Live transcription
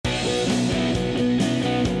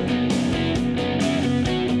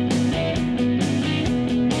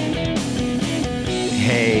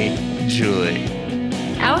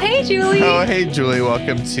Julie. Oh, hey, Julie.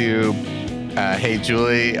 Welcome to Hey,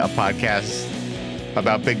 Julie, a podcast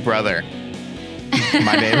about Big Brother.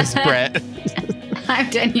 My name is Brett. I'm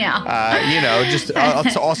Danielle. Just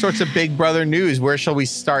all sorts of Big Brother news. Where shall we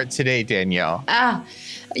start today, Danielle?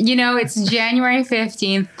 It's January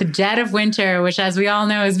 15th, the dead of winter, which, as we all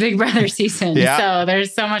know, is Big Brother season. Yeah. So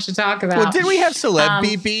there's so much to talk about. Well, didn't we have Celeb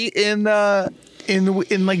BB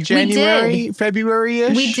in like January,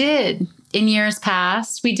 February-ish? We did. In years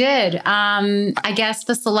past, we did. I guess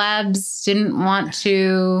the celebs didn't want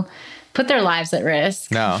to put their lives at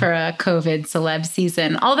risk for a COVID celeb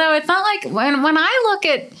season. Although it's not like when I look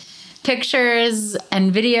at pictures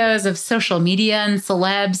and videos of social media and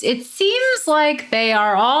celebs, it seems like they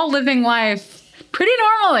are all living life pretty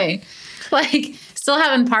normally. Like still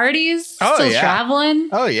having parties, still traveling.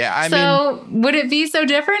 Oh, yeah. I mean, would it be so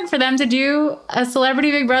different for them to do a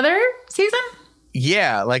Celebrity Big Brother season?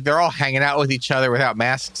 Yeah, like they're all hanging out with each other without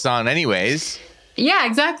masks on anyways. Yeah,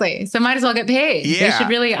 exactly. So might as well get paid. Yeah. They should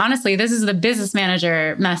really, honestly, this is the business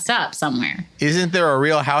manager messed up somewhere. Isn't there a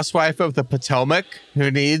Real Housewife of the Potomac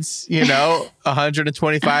who needs,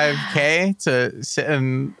 $125K to sit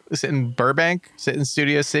in Burbank, sit in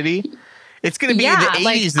Studio City? It's going to be in the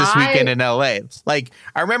 80s this weekend in LA. Like,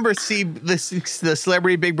 I remember the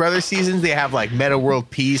Celebrity Big Brother seasons. They have like Meta World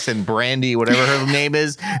Peace and Brandy, whatever her name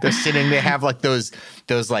is. They have like those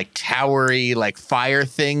like towery like fire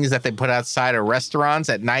things that they put outside of restaurants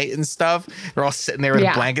at night and stuff. They're all sitting there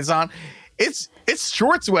with blankets on. It's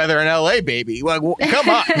shorts weather in LA, baby. Like, come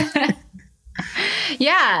on.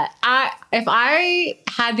 Yeah, if I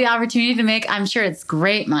had the opportunity to make, I'm sure it's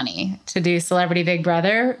great money to do Celebrity Big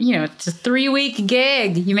Brother. It's a 3-week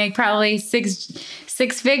gig. You make probably six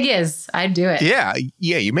figures. I'd do it. Yeah.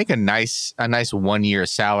 You make a nice 1-year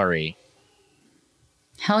salary.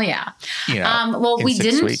 Hell yeah. We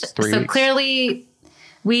didn't. Weeks. Clearly,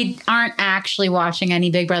 we aren't actually watching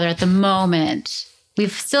any Big Brother at the moment. We've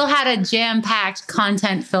still had a jam-packed,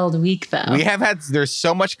 content-filled week, though. There's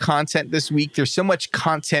so much content this week. There's so much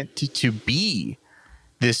content to be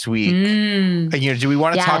this week. Do we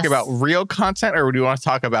want to talk about real content or do we want to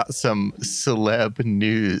talk about some celeb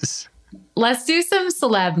news? Let's do some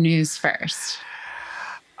celeb news first.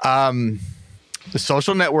 The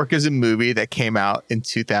Social Network is a movie that came out in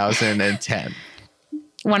 2010.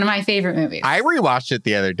 One of my favorite movies. I rewatched it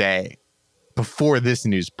the other day before this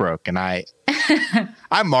news broke, and I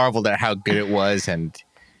marveled at how good it was. And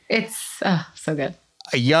it's so good.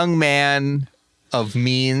 A young man of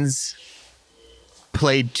means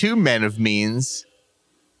played two men of means,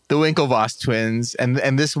 the Winklevoss twins,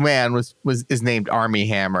 and this man is named Armie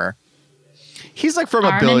Hammer. He's like from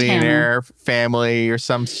a billionaire family or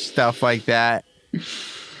some stuff like that.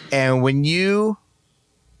 And when you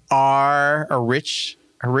are a rich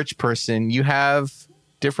person, you have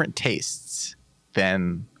different tastes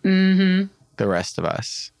than the rest of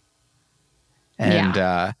us. And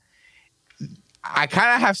I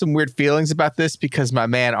kind of have some weird feelings about this because my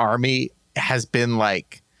man Armie has been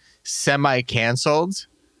like semi-canceled.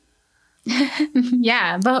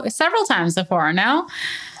 Yeah, but several times before, no?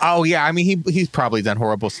 Oh, yeah. I mean, he's probably done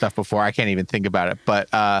horrible stuff before. I can't even think about it. But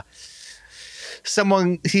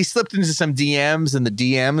he slipped into some DMs, and the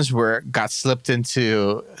DMs got slipped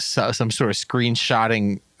into some sort of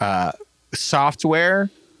screenshotting software,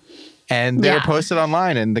 and they were posted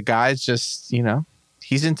online, and the guy's just,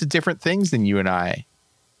 he's into different things than you and I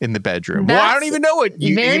in the bedroom. Well, I don't even know what I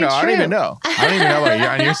don't even know. I don't even know what you're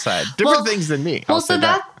on your side. Different things than me. Well, so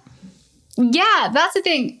that's the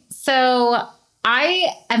thing. So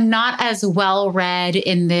I am not as well read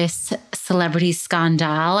in this celebrity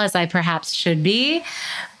scandal as I perhaps should be,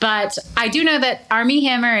 but I do know that Armie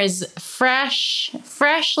Hammer is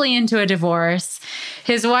freshly into a divorce.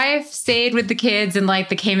 His wife stayed with the kids in like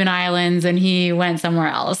the Cayman Islands, and he went somewhere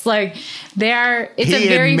else. Like he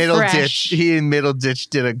and Middleditch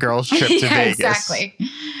did a girls trip to Vegas. Exactly.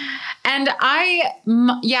 And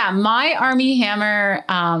my Armie Hammer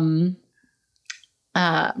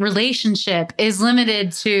relationship is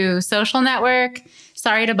limited to Social Network,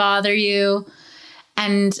 Sorry to Bother You,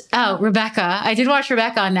 and Rebecca. I did watch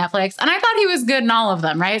Rebecca on Netflix, and I thought he was good in all of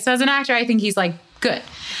them, right? So as an actor, I think he's like good.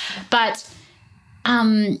 But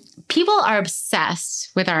people are obsessed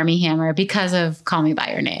with Armie Hammer because of Call Me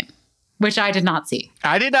By Your Name, which I did not see.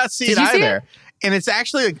 I did not see it either. And it's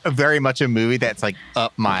actually like very much a movie that's like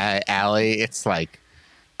up my alley. It's like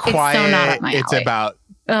quiet. It's so not up my alley. It's about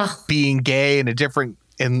being gay in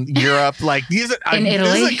Europe. Like this is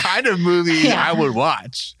the kind of movie I would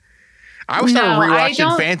watch. I started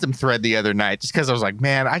rewatching Phantom Thread the other night just because I was like,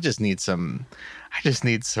 man, I just need some I just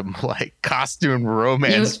need some like costume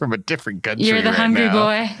romance from a different country. You're the hungry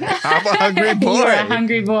boy. I'm a hungry boy. You're a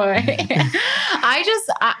hungry boy.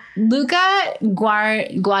 Luca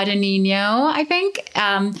Guadagnino, I think.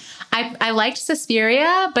 I liked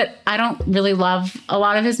Suspiria, but I don't really love a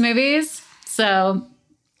lot of his movies. So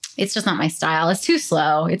it's just not my style. It's too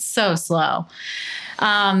slow. It's so slow.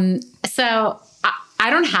 So I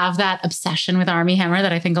don't have that obsession with Armie Hammer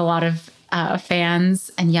that I think a lot of fans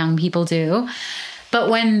and young people do. But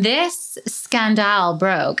when this scandal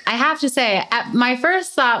broke, I have to say, my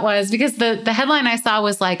first thought was, because the headline I saw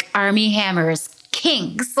was like, Armie Hammer's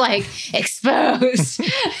kinks, like, exposed.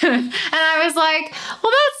 And I was like,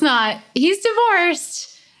 well, that's not, he's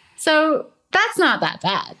divorced. So that's not that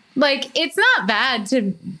bad. Like, it's not bad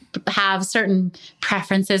to have certain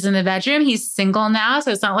preferences in the bedroom. He's single now,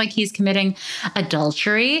 so it's not like he's committing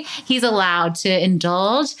adultery. He's allowed to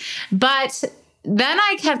indulge. But then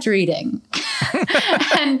I kept reading,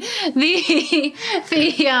 and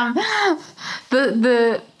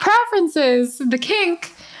the preferences, the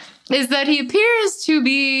kink, is that he appears to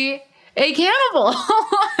be a cannibal.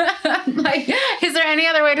 Like, is there any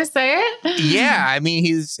other way to say it? Yeah, I mean,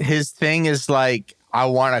 his thing is like, I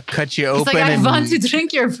want to cut you open. Like, I want to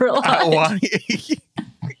drink your blood.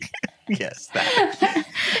 Yes, that.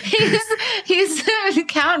 He's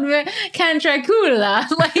Count Dracula.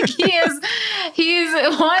 Like, he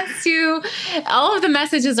wants to. All of the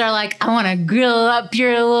messages are like, I want to grill up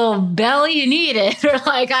your little belly and eat it, or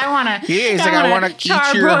like, I want to. Yeah, he's like, I want to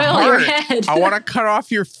eat your heart. I want to cut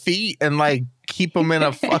off your feet and like keep them in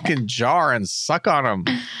a fucking jar and suck on them.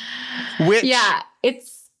 Which, yeah,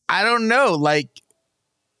 I don't know, like.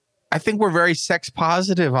 I think we're very sex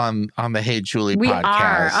positive on the Hey Julie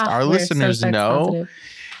podcast. Our listeners know,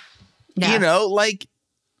 you know, like,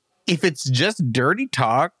 if it's just dirty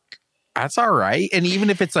talk, that's all right. And even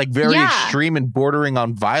if it's like very extreme and bordering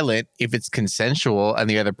on violent, if it's consensual and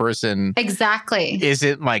the other person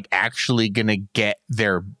isn't like actually going to get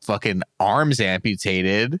their fucking arms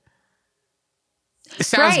amputated, it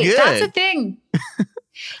sounds good. That's the thing.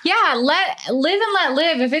 Yeah, live and let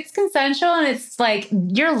live. If it's consensual and it's like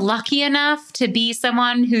you're lucky enough to be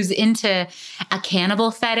someone who's into a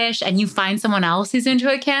cannibal fetish and you find someone else who's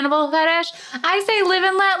into a cannibal fetish, I say live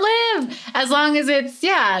and let live. As long as it's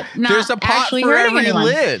not There's a pot actually for hurting every anyone.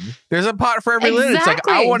 Lid. There's a pot for every lid. It's like,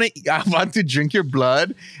 I want to drink your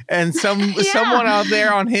blood, and someone out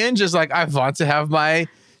there on Hinge is like, I want to have my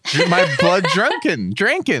blood drinking.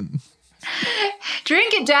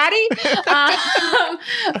 Drink it, daddy.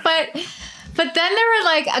 But then there were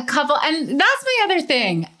like a couple, and that's my other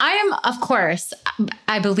thing. I am, of course,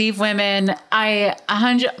 I believe women.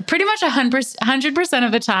 Pretty much 100%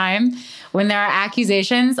 of the time when there are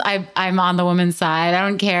accusations, I'm on the woman's side. I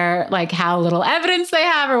don't care like how little evidence they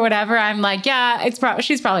have or whatever. I'm like, yeah,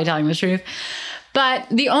 she's probably telling the truth. But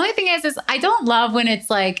the only thing is I don't love when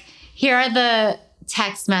it's like, here are the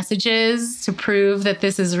text messages to prove that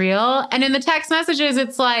this is real. And in the text messages,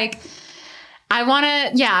 it's like, I want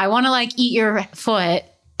to like eat your foot.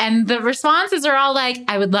 And the responses are all like,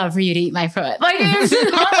 I would love for you to eat my foot. Like, it's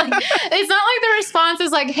not like the response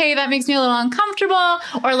is like, hey, that makes me a little uncomfortable.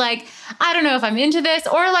 Or like, I don't know if I'm into this.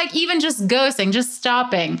 Or like even just ghosting, just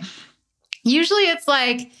stopping. Usually it's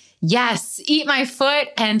like, yes, eat my foot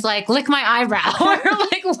and like lick my eyebrow. Or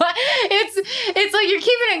like, what? It's like you're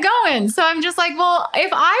keeping it going. So I'm just like, well,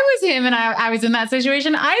 if I was him and I was in that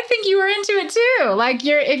situation, I think you were into it too. Like,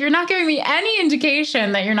 if you're not giving me any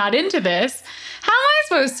indication that you're not into this, how am I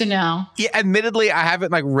supposed to know? Yeah, admittedly, I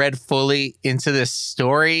haven't like read fully into this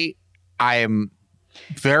story. I am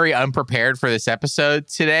very unprepared for this episode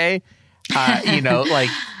today. You know, like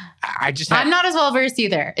I'm not as well versed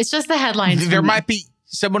either. It's just the headlines. There might be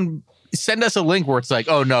someone send us a link where it's like,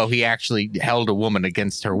 oh no, he actually held a woman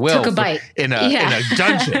against her will. Took a bite in a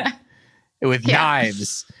dungeon with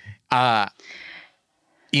knives.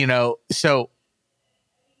 You know, so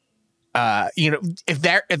you know, if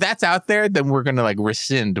that's out there, then we're gonna like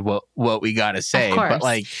rescind what we gotta say. But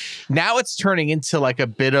like now it's turning into like a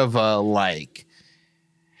bit of a like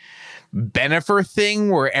Bennifer thing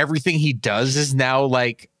where everything he does is now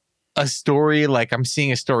like a story. Like, I'm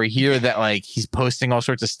seeing a story here that like he's posting all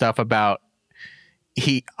sorts of stuff about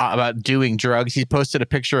doing drugs. He posted a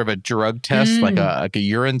picture of a drug test, like a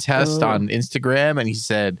urine test on Instagram, and he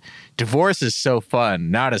said, "Divorce is so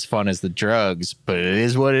fun, not as fun as the drugs, but it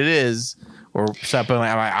is what it is," or something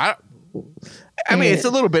like. I mean, it's a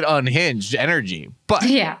little bit unhinged energy, but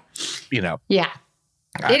you know,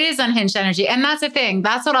 it is unhinged energy, and that's the thing.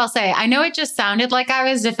 That's what I'll say. I know it just sounded like I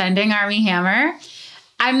was defending Armie Hammer.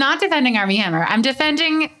 I'm not defending Armie Hammer. I'm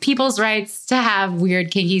defending people's rights to have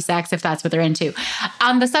weird kinky sex if that's what they're into.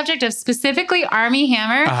 On the subject of specifically Armie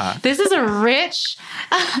Hammer, this is a rich,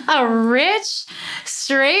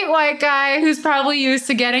 straight white guy who's probably used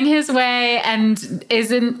to getting his way and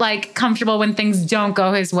isn't like comfortable when things don't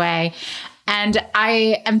go his way. And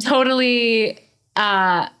I am totally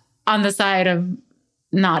on the side of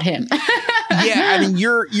not him. Yeah, I mean,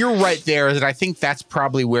 you're right there. And I think that's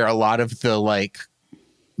probably where a lot of the like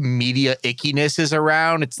media ickiness is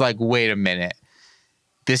around. It's like, wait a minute.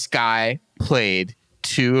 This guy played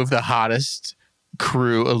two of the hottest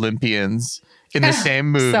crew Olympians in the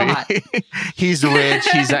same movie. So hot. He's rich.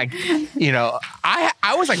 He's like, you know,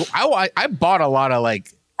 I was like, I bought a lot of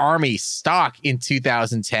like Armie stock in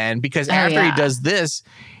 2010 because after he does this,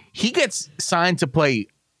 he gets signed to play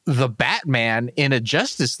the Batman in a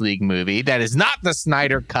Justice League movie that is not the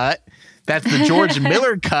Snyder cut. That's the George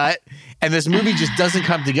Miller cut. And this movie just doesn't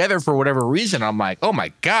come together for whatever reason. I'm like, oh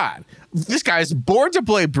my God, this guy's born to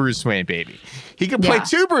play Bruce Wayne, baby. He can play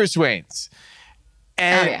two Bruce Waynes.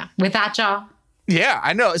 And with that jaw. Yeah,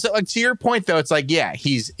 I know. So like to your point though, it's like, yeah,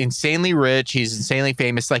 he's insanely rich. He's insanely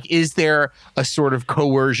famous. Like, is there a sort of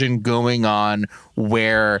coercion going on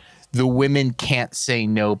where the women can't say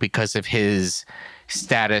no because of his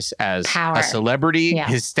status as power, a celebrity,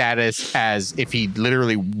 his status as if he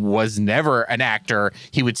literally was never an actor,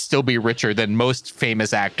 he would still be richer than most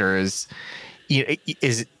famous actors.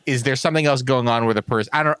 Is there something else going on with a person?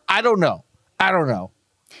 I don't know.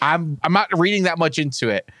 I'm not reading that much into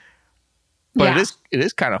it, but it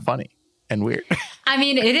is kind of funny and weird. I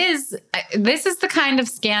mean, it is. This is the kind of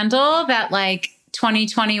scandal that like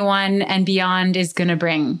 2021 and beyond is going to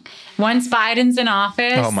bring. Once Biden's in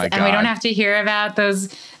office, and we don't have to hear about those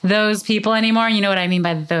people anymore. You know what I mean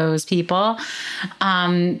by those people,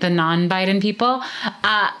 the non-Biden people.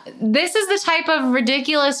 This is the type of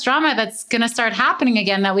ridiculous drama that's going to start happening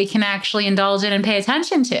again that we can actually indulge in and pay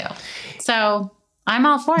attention to. So I'm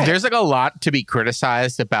all for it. There's like a lot to be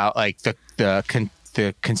criticized about like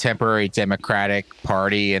the contemporary Democratic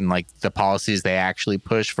Party and like the policies they actually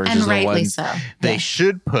push versus the ones they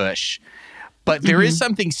should push. But there is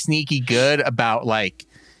something sneaky good about like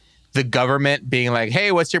the government being like,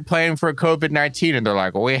 hey, what's your plan for COVID-19? And they're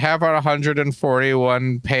like, well, we have a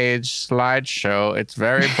 141-page slideshow. It's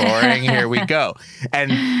very boring. Here we go.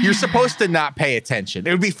 And you're supposed to not pay attention.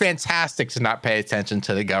 It would be fantastic to not pay attention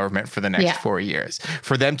to the government for the next 4 years.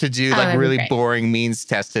 For them to do like really boring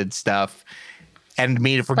means-tested stuff. And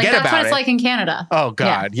me to forget about it. That's what it's like in Canada. Oh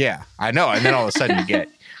God, yeah, I know. And then all of a sudden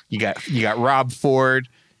you got Rob Ford,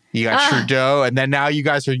 you got Trudeau, and then now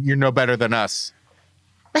you're no better than us.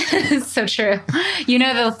 So true. You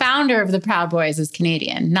know, the founder of the Proud Boys is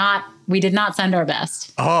Canadian. We did not send our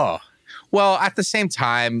best. Oh, well, at the same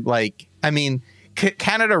time, like, I mean,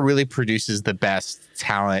 Canada really produces the best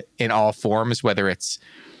talent in all forms, whether it's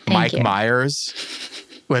Mike Myers,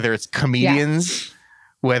 whether it's comedians,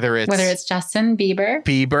 whether it's Justin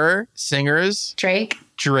Bieber, singers, Drake,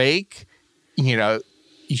 you know,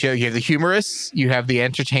 you have the humorists, you have the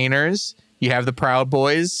entertainers, you have the Proud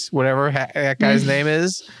Boys, whatever that guy's name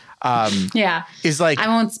is. Is like, I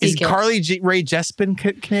won't speak. Is Carly Rae Jepsen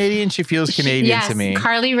Canadian? She feels Canadian to me.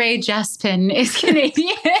 Carly Rae Jepsen is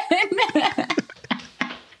Canadian.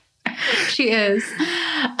 She is.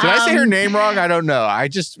 Did I say her name wrong? I don't know. I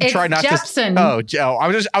just try not Jepsen. to.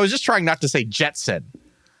 I was just trying not to say Jetson.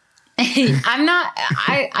 I'm not.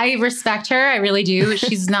 I respect her. I really do.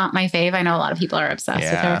 She's not my fave. I know a lot of people are obsessed with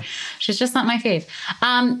her. She's just not my fave.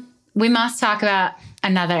 We must talk about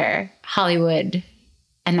another Hollywood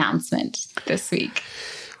announcement this week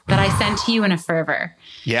that I sent to you in a fervor.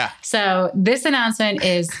 Yeah. So this announcement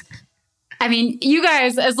is, I mean, you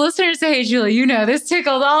guys as listeners to Hey Julie, you know this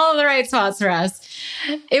tickled all of the right spots for us.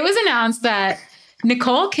 It was announced that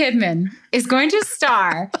Nicole Kidman is going to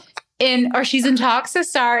star she's in talks to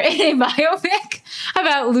star in a biopic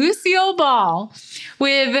about Lucille Ball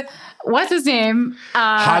with, what's his name?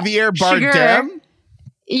 Javier Bardem?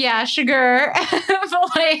 Sugar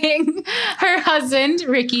playing her husband,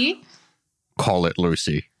 Ricky. Call it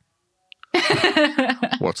Lucy.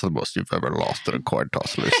 What's the most you've ever lost in a coin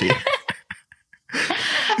toss, Lucy?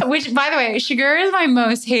 Which, by the way, Sugar is my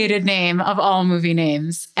most hated name of all movie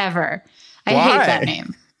names ever. I hate that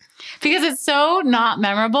name. Because it's so not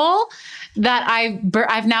memorable that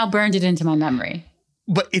I've now burned it into my memory.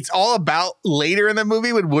 But it's all about later in the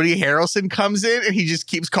movie when Woody Harrelson comes in and he just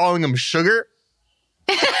keeps calling him Sugar.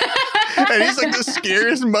 And he's like the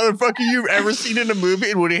scariest motherfucker you've ever seen in a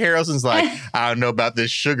movie. And Woody Harrelson's like, I don't know about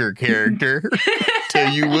this Sugar character.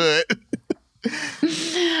 Tell you what.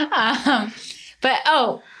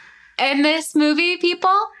 And this movie,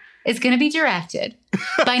 people, is going to be directed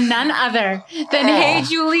by none other than Hey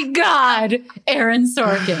Julie God, Aaron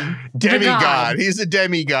Sorkin. Demigod. He's a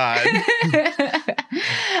demigod.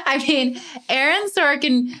 I mean, Aaron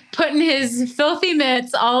Sorkin putting his filthy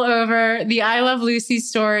mitts all over the I Love Lucy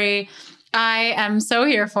story. I am so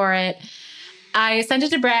here for it. I sent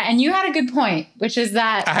it to Brett, and you had a good point, which is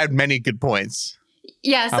that... I had many good points.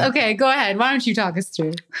 Yes. Okay, go ahead. Why don't you talk us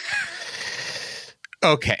through?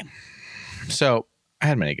 Okay. So I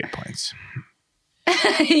had many good points.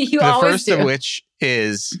 The first of which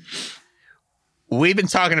is we've been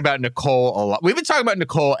talking about Nicole a lot. We've been talking about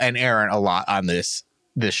Nicole and Aaron a lot on this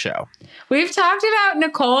show. We've talked about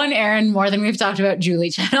Nicole and Aaron more than we've talked about Julie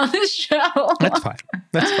Chen on this show. That's fine.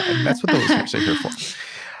 That's fine. That's what the listeners are here for.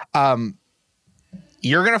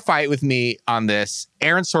 You're going to fight with me on this.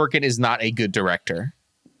 Aaron Sorkin is not a good director.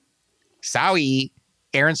 Sorry,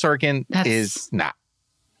 Aaron Sorkin is not.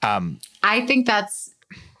 I think that's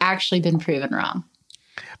actually been proven wrong.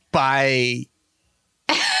 By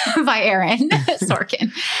Aaron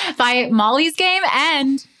Sorkin. By Molly's Game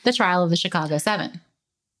and The Trial of the Chicago 7.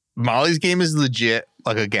 Molly's Game is legit.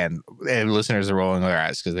 Like, again, listeners are rolling their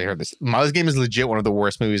eyes because they heard this. Molly's Game is legit one of the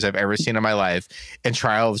worst movies I've ever seen in my life. And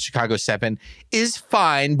Trial of the Chicago 7 is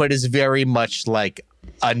fine, but is very much like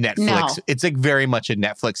a Netflix. No. It's like very much a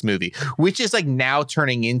Netflix movie, which is like now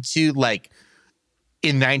turning into like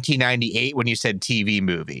in 1998 when you said TV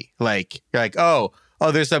movie. Like, you're like, oh,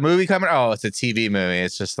 there's a movie coming. Oh, it's a TV movie.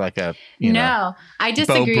 It's just like a, I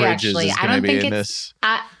disagree, actually. I don't think it's...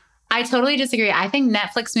 I totally disagree. I think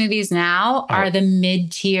Netflix movies now are the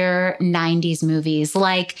mid-tier 90s movies,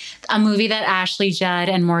 like a movie that Ashley Judd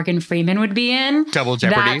and Morgan Freeman would be in. Double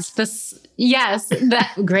Jeopardy. Yes,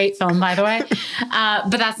 that great film, by the way.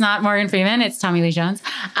 But that's not Morgan Freeman. It's Tommy Lee Jones.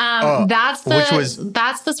 That's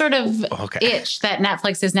the sort of itch that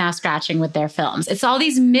Netflix is now scratching with their films. It's all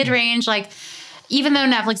these mid-range, like, even though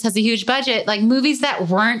Netflix has a huge budget, like movies that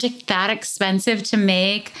weren't that expensive to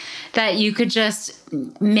make, that you could just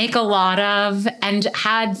make a lot of and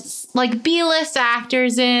had like B-list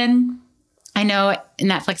actors in. I know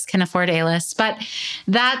Netflix can afford A-list, but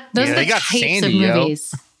those are the types Sandy, of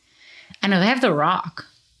movies. I know they have The Rock.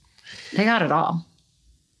 They got it all.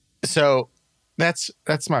 So that's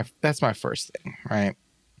my first thing, right?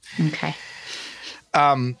 Okay.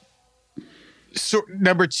 So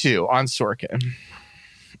number 2 on Sorkin.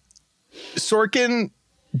 Sorkin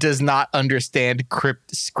does not understand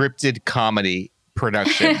scripted comedy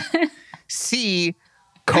production. C: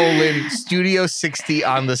 Studio 60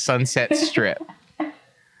 on the Sunset Strip. One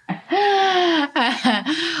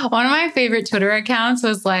of my favorite Twitter accounts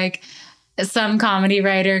was like some comedy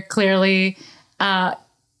writer clearly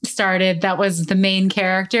started that was the main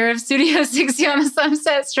character of Studio 60 on the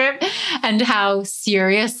Sunset Strip, and how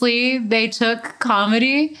seriously they took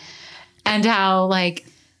comedy and how like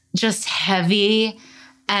just heavy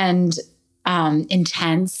and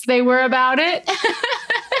intense they were about it.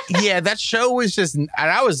 Yeah, that show was just, and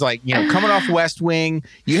I was like, coming off West Wing,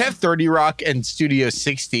 you have 30 Rock and Studio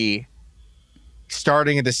 60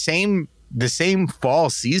 starting at the same fall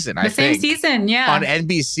season, I think. The same season, yeah. On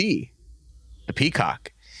NBC, the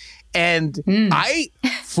Peacock. And I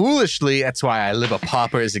foolishly, that's why I live a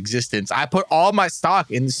pauper's existence. I put all my stock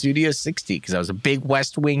in the Studio 60 because I was a big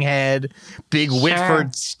West Wing head, big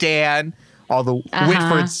Whitford stan, all the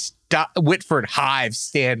Whitford hives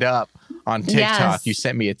stand up on TikTok. Yes. You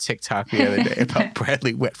sent me a TikTok the other day about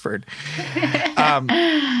Bradley Whitford.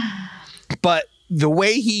 But the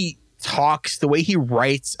way he talks, the way he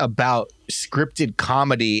writes about scripted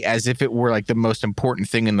comedy as if it were like the most important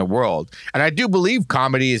thing in the world. And I do believe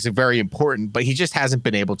comedy is very important, but he just hasn't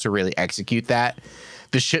been able to really execute that.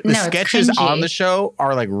 The sketches on the show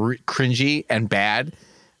are like cringy and bad.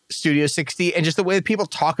 Studio 60 and just the way that people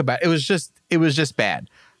talk about it, it was just bad.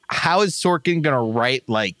 How is Sorkin going to write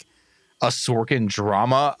like a Sorkin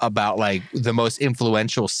drama about like the most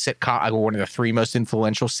influential sitcom, one of the 3 most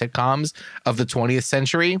influential sitcoms of the 20th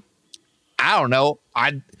century? I don't know.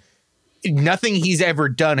 Nothing he's ever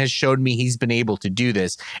done has showed me he's been able to do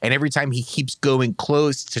this. And every time he keeps going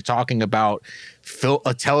close to talking about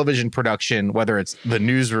a television production, whether it's The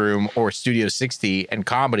Newsroom or Studio 60 and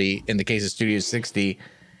comedy, in the case of Studio 60,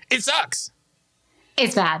 it sucks.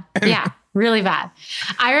 It's bad. Yeah, really bad.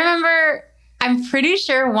 I'm pretty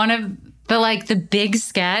sure one of the big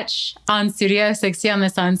sketch on Studio 60 on the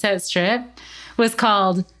Sunset Strip was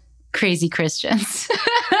called Crazy Christians.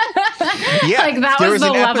 Yeah, like that was the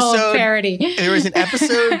level of parody. There was an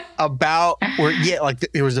episode about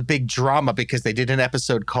there was a big drama because they did an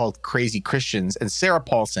episode called Crazy Christians, and Sarah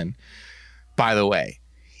Paulson, by the way,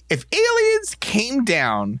 if aliens came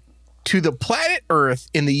down to the planet Earth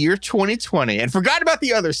in the year 2020 and forgot about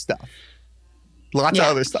the other stuff. Lots of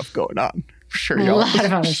other stuff going on. Sure,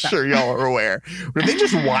 y'all are aware. But if they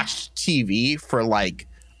just watched TV for like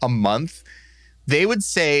a month, they would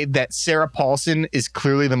say that Sarah Paulson is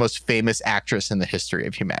clearly the most famous actress in the history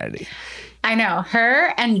of humanity. I know.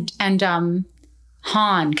 Her and Kathryn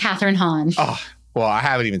Hahn. Oh, well, I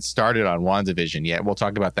haven't even started on WandaVision yet. We'll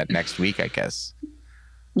talk about that next week, I guess.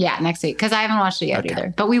 Yeah, next week, because I haven't watched it yet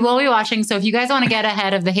either. But we will be watching. So if you guys want to get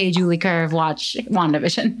ahead of the Hey Julie curve, watch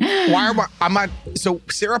WandaVision. So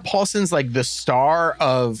Sarah Paulson's like the star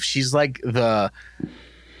of, she's like the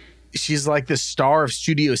star of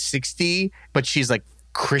Studio 60, but she's like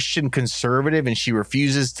Christian conservative and she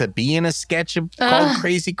refuses to be in a sketch called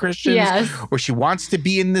Crazy Christians. Yes. Or she wants to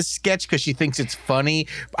be in this sketch because she thinks it's funny.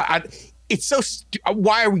 It's so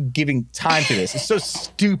why are we giving time to this? It's so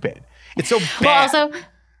stupid. It's so bad. Well, also,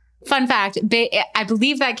 fun fact, I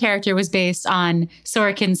believe that character was based on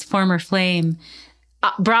Sorkin's former flame,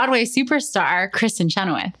 Broadway superstar Kristen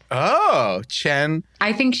Chenoweth. Oh, Chen.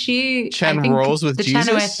 I think rolls with Jesus?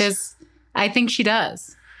 Chenoweth I think she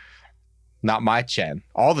does. Not my Chen.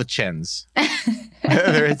 All the Chens.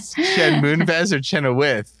 Whether it's Chen Moonves or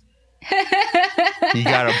Chenoweth. You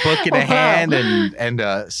got a book in a hand and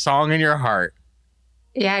a song in your heart.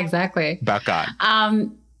 Yeah, exactly. About God.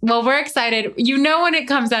 Well, we're excited. You know, when it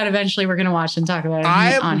comes out, eventually we're going to watch and talk about it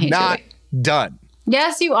on Hey not Julie. Done.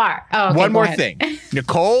 Yes, you are. Oh, okay, one more thing.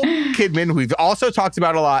 Nicole Kidman, who we've also talked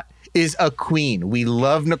about a lot, is a queen. We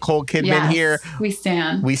love Nicole Kidman here. We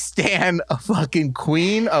stan. We stan a fucking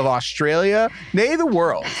queen of Australia, nay, the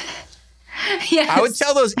world. Yes. I would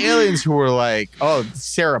tell those aliens who were like, oh,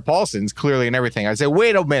 Sarah Paulson's clearly in everything. I'd say,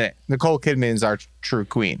 wait a minute. Nicole Kidman's our true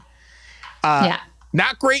queen.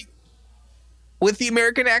 Not great with the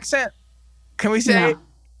American accent, can we say? No.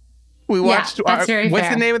 We watched. That's very what's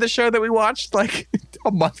fair. the name of the show that we watched like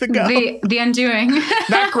a month ago? The Undoing.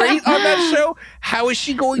 Not great on that show. How is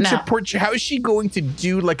she going to portray? How is she going to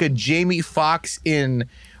do like a Jamie Foxx in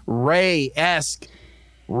Ray-esque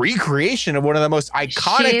recreation of one of the most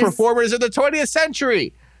iconic performers of the 20th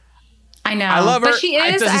century? I know. I love her. But she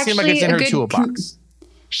is. It doesn't seem like it's in her toolbox.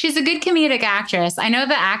 She's a good comedic actress. I know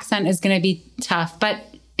the accent is going to be tough, but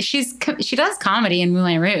she does comedy in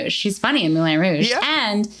Moulin Rouge. She's funny in Moulin Rouge. Yeah.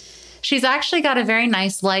 And she's actually got a very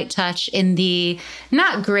nice light touch in the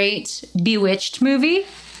not great Bewitched movie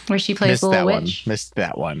where she plays a little witch. Missed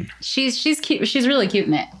that one. She's cute. She's really cute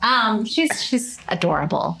in it. She's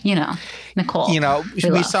adorable. You know, Nicole. You know,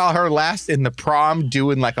 we saw her last in The Prom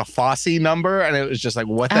doing like a Fosse number, and it was just like,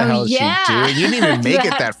 what the hell is she doing? You didn't even make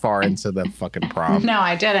it that far into the fucking prom. No,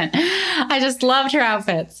 I didn't. I just loved her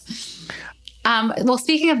outfits. Well,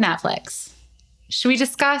 speaking of Netflix, should we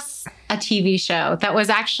discuss a TV show that was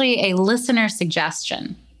actually a listener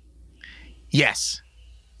suggestion? Yes,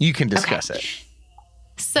 you can discuss it.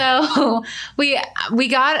 So we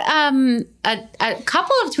got a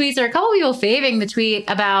couple of tweets, or a couple of people faving the tweet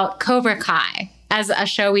about Cobra Kai as a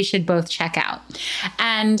show we should both check out.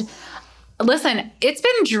 And listen, it's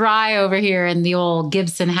been dry over here in the old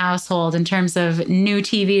Gibson household in terms of new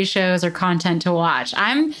TV shows or content to watch.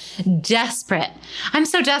 I'm desperate. I'm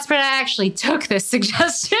so desperate I actually took this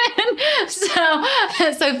suggestion.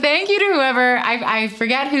 So thank you to whoever, I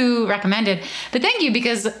forget who recommended, but thank you,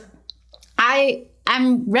 because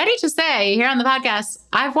I'm ready to say here on the podcast,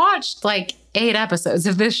 I've watched like 8 episodes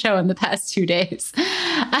of this show in the past 2 days.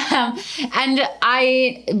 And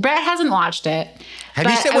Brett hasn't watched it. Have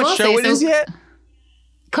you said what show it is yet?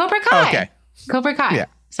 Cobra Kai. Oh, okay. Cobra Kai. Yeah.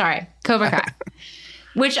 Sorry. Cobra Kai.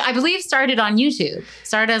 Which I believe started on YouTube.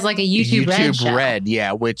 Started as like a YouTube Red show. Red,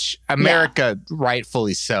 yeah. Which America,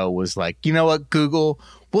 rightfully so, was like, you know what, Google,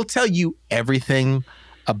 we'll tell you everything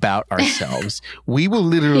about ourselves. We will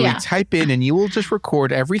literally type in and you will just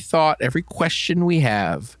record every thought, every question we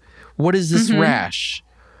have. What is this rash?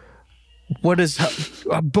 What is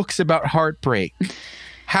books about heartbreak?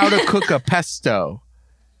 How to cook a pesto.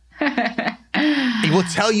 It will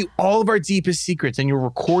tell you all of our deepest secrets, and you'll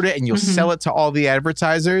record it and you'll sell it to all the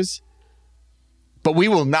advertisers. But we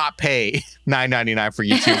will not pay $9.99 for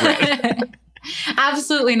YouTube Red.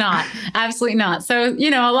 Absolutely not. Absolutely not. So,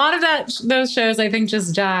 you know, a lot of those shows I think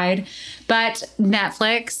just died, but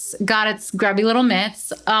Netflix got its grubby little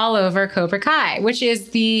mitts all over Cobra Kai, which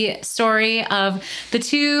is the story of the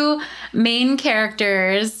 2 main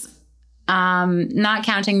characters, not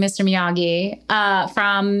counting Mr. Miyagi,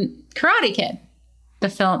 from Karate Kid, the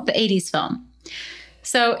 80s film.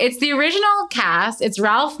 So it's the original cast. It's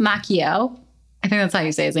Ralph Macchio. I think that's how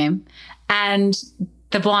you say his name. And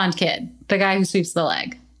the blonde kid, the guy who sweeps the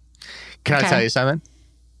leg. Can I tell you something?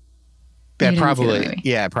 That probably,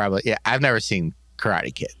 yeah, probably. Yeah, I've never seen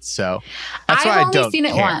Karate Kid, so that's why I don't I've only seen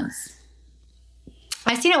it once.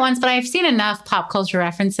 I've seen it once, but I've seen enough pop culture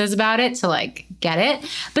references about it to like get it.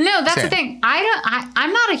 But no, that's the thing.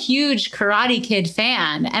 I'm not a huge Karate Kid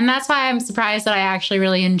fan, and that's why I'm surprised that I actually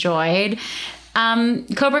really enjoyed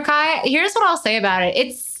Cobra Kai. Here's what I'll say about it.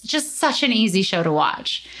 It's just such an easy show to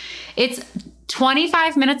watch. It's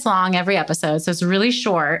 25 minutes long every episode, so it's really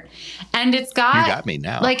short, and it's got, you got me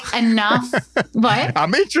now, like enough. What?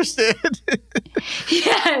 I'm interested.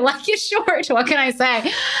 Yeah, like it's short. What can I say?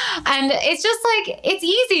 And it's just like, it's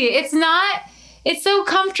easy. It's so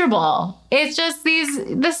comfortable. It's just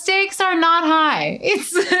the stakes are not high.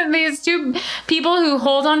 It's these two people who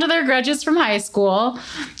hold on to their grudges from high school.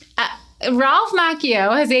 Ralph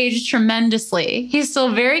Macchio has aged tremendously. He's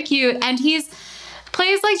still very cute, and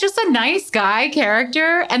plays like just a nice guy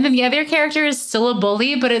character, and then the other character is still a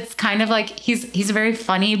bully, but it's kind of like he's a very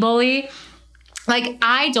funny bully. Like,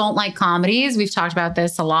 I don't like comedies. We've talked about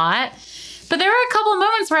this a lot, but there were a couple of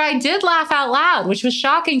moments where I did laugh out loud, which was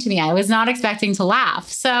shocking to me. I was not expecting to laugh.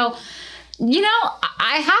 So,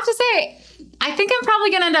 I have to say, I think I'm probably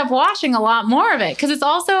going to end up watching a lot more of it, because it's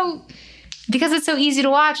also, because it's so easy to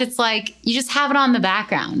watch, it's like you just have it on the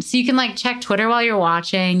background. So you can like check Twitter while you're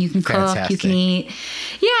watching. You can cook, you can eat.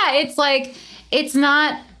 Yeah, it's like, it's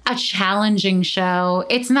not a challenging show.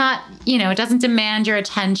 It's not, it doesn't demand your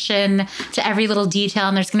attention to every little detail,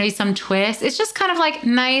 and there's going to be some twist. It's just kind of like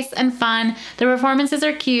nice and fun. The performances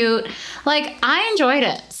are cute. Like, I enjoyed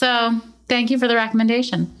it. So thank you for the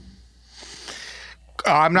recommendation.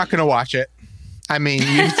 I'm not going to watch it. I mean,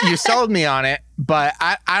 you sold me on it, but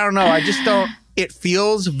I don't know. I just don't. It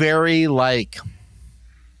feels very like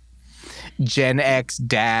Gen X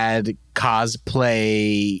dad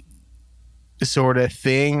cosplay sort of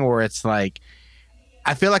thing, where it's like,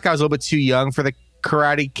 I feel like I was a little bit too young for the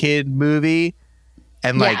Karate Kid movie.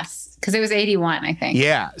 And like, yes, because it was 81, I think.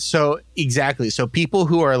 Yeah. So exactly. So people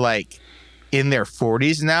who are like in their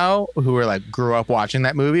 40s now, who are like grew up watching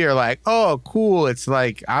that movie, are like, oh, cool. It's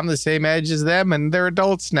like I'm the same age as them and they're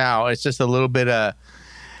adults now. It's just a little bit of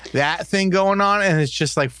that thing going on. And it's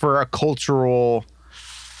just like for a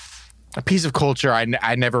piece of culture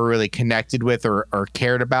I never really connected with or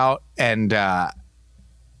cared about. And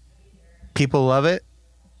people love it.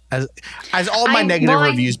 As all my negative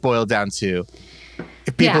reviews boil down to.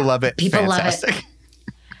 If people love it, people fantastic. Love it.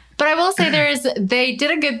 But I will say they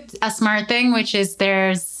did a smart thing, which is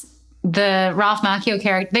there's the Ralph Macchio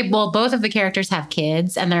character. Both of the characters have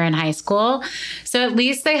kids and they're in high school. So at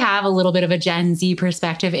least they have a little bit of a Gen Z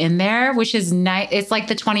perspective in there, which is nice. It's like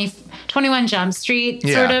the 21 Jump Street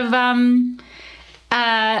sort of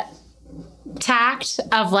tact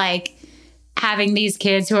of like having these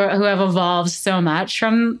kids who have evolved so much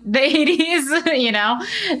from the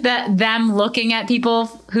 80s, that them looking at people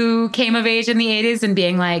who came of age in the 80s and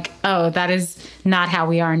being like, oh, that is not how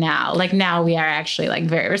we are now. Like, now we are actually like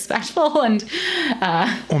very respectful. And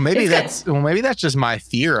maybe that's just my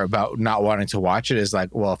fear about not wanting to watch it, is like,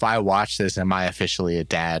 well, if I watch this, am I officially a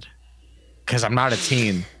dad? Because I'm not a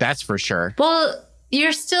teen, that's for sure. Well,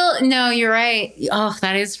 you're right. Oh,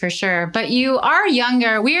 that is for sure. But you are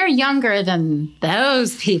younger. We are younger than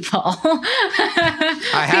those people.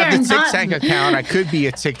 I have the TikTok account. I could be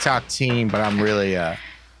a TikTok teen, but I'm really a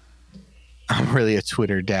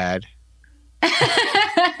Twitter dad.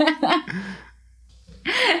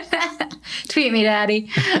 Tweet me, daddy.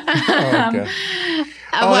 Okay.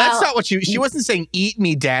 That's not what she wasn't saying eat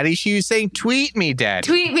me, daddy. She was saying tweet me, daddy.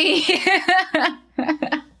 Tweet me.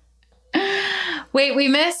 Wait, we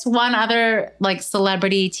missed one other like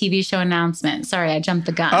celebrity TV show announcement. Sorry, I jumped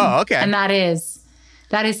the gun. Oh, okay. And that is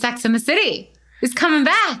Sex and the City is coming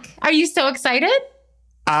back. Are you so excited?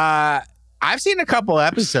 I've seen a couple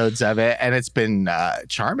episodes of it, and it's been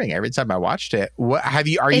charming every time I watched it.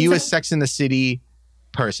 Are you a Sex and the City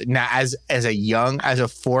person now? As a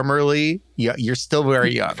formerly, you're still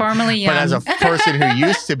very young. Formerly young, but as a person who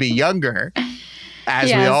used to be younger,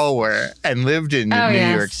 as we all were, and lived in New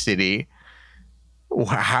York City.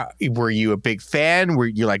 Were you a big fan? Were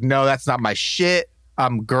you like, no, that's not my shit?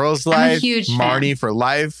 Girls' Life, I'm a huge Marnie fan. For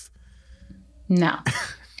life. No.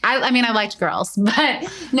 I mean, I liked Girls, but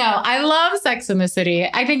no, I love Sex and the City.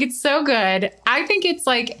 I think it's so good. I think it's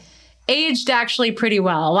like aged actually pretty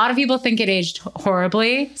well. A lot of people think it aged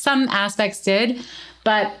horribly. Some aspects did,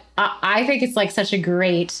 but I think it's like such a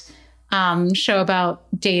great show about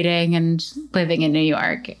dating and living in New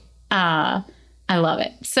York. I love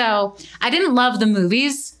it. So I didn't love the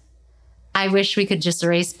movies. I wish we could just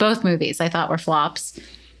erase both movies I thought were flops.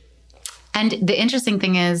 And the interesting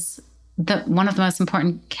thing is, one of the most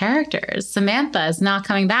important characters. Samantha is not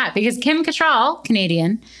coming back because Kim Cattrall,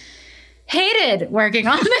 Canadian, hated working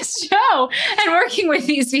on this show and working with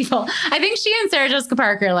these people. I think she and Sarah Jessica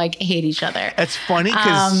Parker like hate each other. It's funny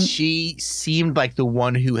because she seemed like the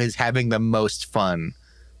one who is having the most fun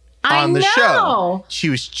on the show. She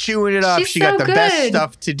was chewing it up. She got the best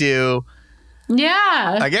stuff to do.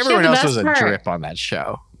 Yeah. Like everyone else was a drip on that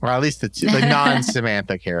show. Or at least the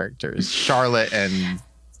non-Samantha characters. Charlotte and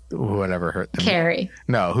whatever her. Carrie.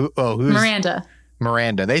 No, who's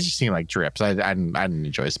Miranda. They just seem like drips. I didn't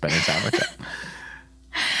enjoy spending time with them.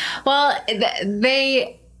 Well,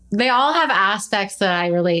 they all have aspects that I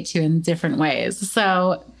relate to in different ways.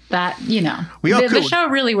 So that, the show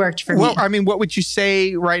really worked for me. Well, I mean, what would you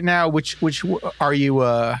say right now? Which are you?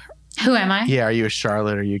 Who am I? Yeah, are you a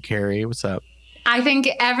Charlotte? Are you Carrie? What's up? I think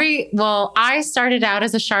I started out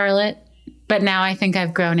as a Charlotte, but now I think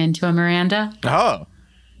I've grown into a Miranda. Oh,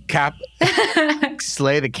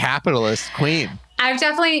 slay the capitalist queen.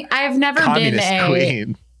 I've never Communist been a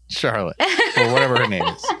queen, Charlotte, or whatever her name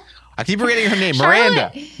is. I keep forgetting her name.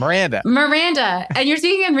 Miranda. And you're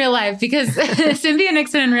speaking in real life because Cynthia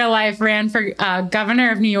Nixon in real life ran for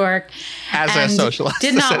governor of New York as a socialist.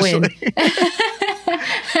 Did not win.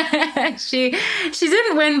 She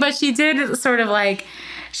didn't win, but she did sort of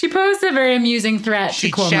she posed a very amusing threat to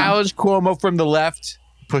Cuomo. She challenged Cuomo from the left,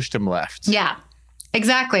 pushed him left. Yeah.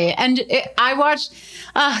 Exactly. And I watched,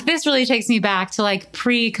 this really takes me back to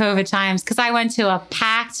pre-COVID times because I went to a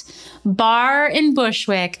packed bar in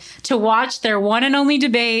Bushwick to watch their one and only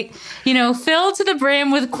debate, filled to the brim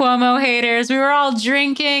with Cuomo haters. We were all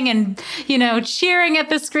drinking and, cheering at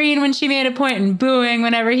the screen when she made a point and booing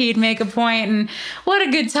whenever he'd make a point. And what a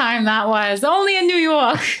good time that was. Only in New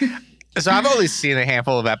York. So I've only seen a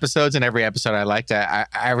handful of episodes, and every episode I liked.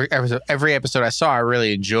 Every episode I saw, I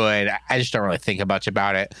really enjoyed. I just don't really think much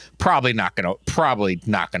about it. Probably not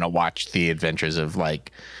gonna watch the adventures of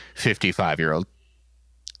 55-year-old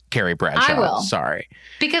Carrie Bradshaw. I will. Sorry,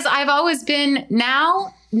 because I've always been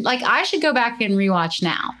now. I should go back and rewatch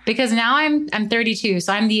now because now I'm 32,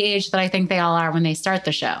 so I'm the age that I think they all are when they start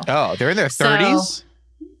the show. Oh, they're in their 30s. So,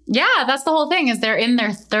 yeah, that's the whole thing. Is they're in their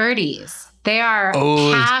 30s. They are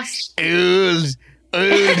past old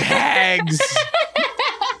hags.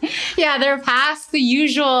 Yeah, they're past the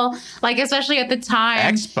usual, especially at the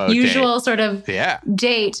time, usual date. Sort of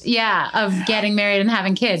date, of getting married and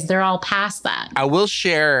having kids. They're all past that. I will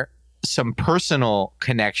share some personal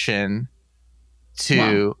connection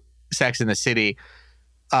to Sex and the City.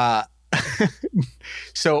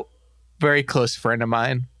 So, very close friend of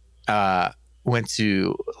mine went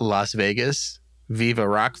to Las Vegas. Viva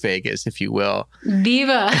Rock Vegas, if you will.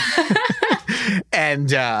 Viva.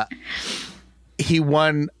 And he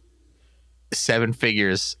won 7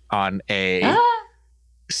 figures on a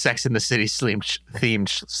Sex and the City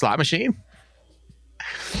themed slot machine.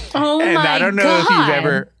 Oh, and my God. I don't know if you've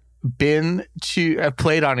ever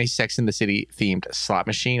played on a Sex and the City themed slot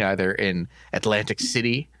machine, either in Atlantic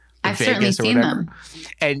City, I've Vegas, certainly or whatever. Seen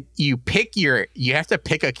them. And you have to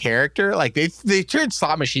pick a character. They turned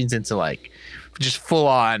slot machines into just full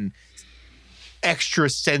on extra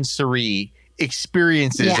sensory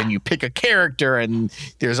experiences, and you pick a character and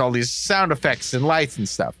there's all these sound effects and lights and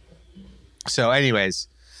stuff. So anyways,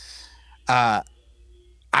 I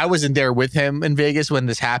wasn't there with him in Vegas when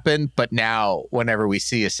this happened, but now whenever we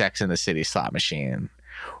see a Sex and the City slot machine,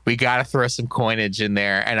 we got to throw some coinage in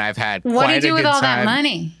there. And I've had what quite do you do with all time. that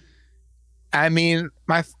money? I mean,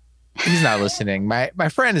 he's not listening. My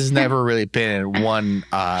friend has never really been in one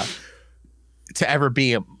to ever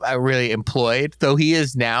be really employed, though he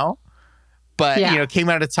is now. But came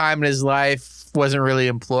out of a time in his life, wasn't really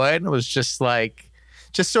employed. It was just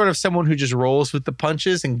sort of someone who just rolls with the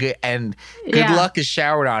punches, and good luck is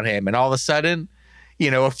showered on him. And all of a sudden,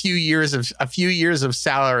 a few years of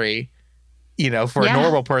salary, for a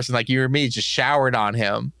normal person like you or me, just showered on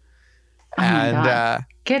him. Oh and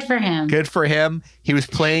good for him. Good for him. He was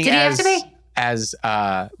playing as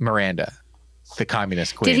Miranda, the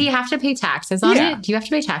communist queen. Did he have to pay taxes on it? Do you have to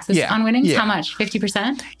pay taxes on winnings? Yeah. How much?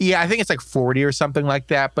 50%? Yeah, I think it's 40 or something like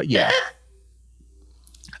that. But yeah,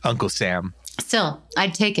 Uncle Sam. Still,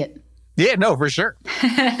 I'd take it. Yeah, no, for sure.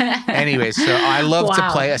 Anyway, so I love to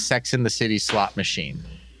play a Sex and the City slot machine.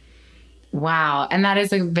 Wow. And that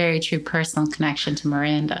is a very true personal connection to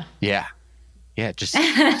Miranda. Yeah. Yeah, just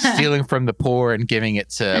stealing from the poor and giving it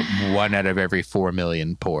to 1 out of every 4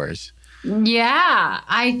 million poors. Yeah,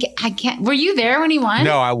 I can't. Were you there when he won?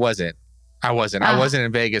 No, I wasn't. I wasn't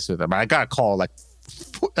in Vegas with him. I got a call like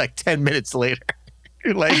 10 minutes later.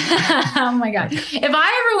 Like, oh my God. If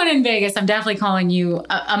I ever win in Vegas, I'm definitely calling you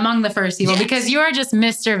among the first evil because you are just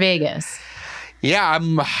Mr. Vegas. Yeah,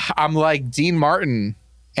 I'm like Dean Martin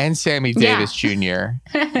and Sammy Davis Jr.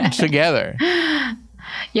 together.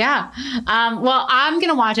 Yeah. Well, I'm going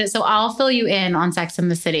to watch it, so I'll fill you in on Sex and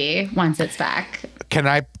the City once it's back. Can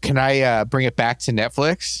I bring it back to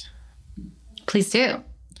Netflix? Please do.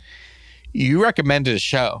 You recommended a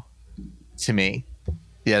show to me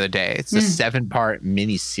the other day. It's a 7-part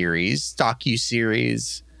miniseries,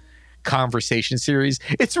 docu-series, conversation series.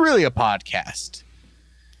 It's really a podcast.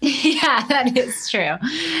 Yeah, that is true.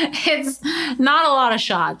 It's not a lot of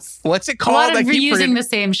shots. What's it called? A lot of reusing the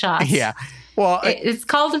same shots. Yeah. Well, it's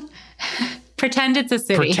called Pretend It's a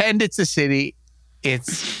City. Pretend It's a City.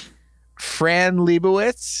 It's Fran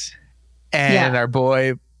Lebowitz and our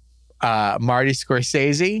boy Marty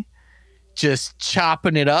Scorsese just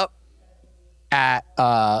chopping it up at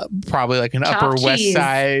probably like an Upper West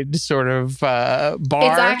Side sort of bar.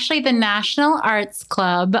 It's actually the National Arts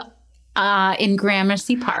Club in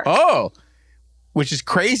Gramercy Park. Oh, which is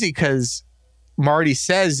crazy because Marty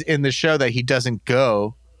says in the show that he doesn't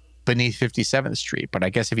go beneath 57th Street, but I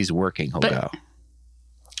guess if he's working, he'll go.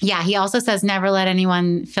 Yeah, he also says never let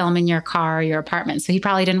anyone film in your car or your apartment. So he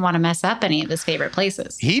probably didn't want to mess up any of his favorite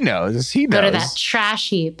places. He knows. Go to that trash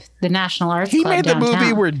heap, the National Arts Club. He made the downtown.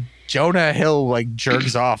 movie where Jonah Hill like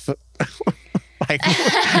jerks off like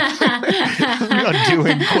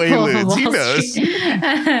doing Quaaludes. He knows.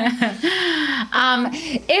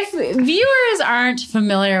 If viewers aren't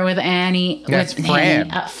familiar with Annie, that's Fran.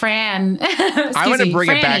 Fran. I want to bring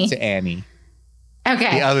it back to Annie.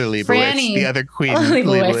 Okay. The other Leibowitz, the other Queen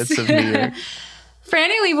Leibowitz of New York.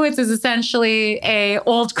 Franny Leibowitz is essentially a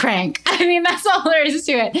old crank. I mean, that's all there is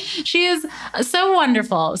to it. She is so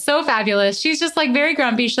wonderful, so fabulous. She's just like very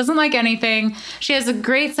grumpy. She doesn't like anything. She has a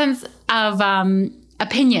great sense of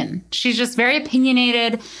opinion. She's just very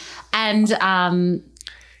opinionated and She's an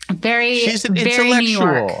very intellectual. New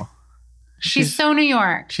York. She's so New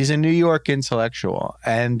York. She's a New York intellectual.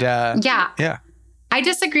 And yeah. I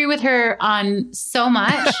disagree with her on so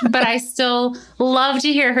much, but I still love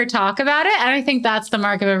to hear her talk about it. And I think that's the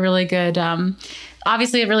mark of a really good,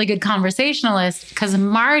 obviously a really good conversationalist, because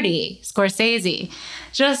Marty Scorsese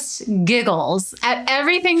just giggles at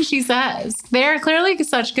everything she says. They're clearly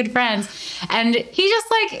such good friends. And he just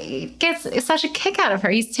like gets such a kick out of her.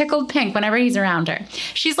 He's tickled pink whenever he's around her.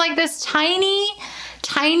 She's like this tiny,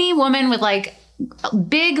 tiny woman with like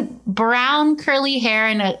big brown curly hair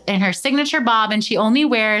and her signature bob, and she only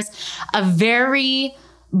wears a very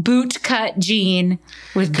boot cut jean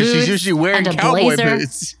with boots. She's usually wearing and a cowboy blazer.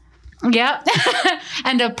 boots. Yep.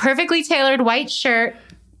 And a perfectly tailored white shirt.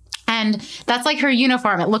 And that's like her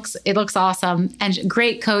uniform. It looks awesome. And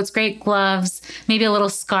great coats, great gloves, maybe a little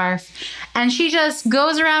scarf. And she just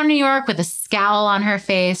goes around New York with a scowl on her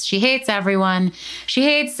face. She hates everyone. She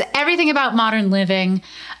hates everything about modern living.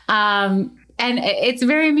 And it's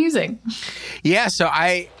very amusing. Yeah, so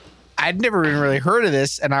I'd never even really heard of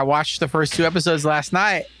this, and I watched the first 2 episodes last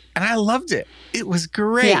night, and I loved it. It was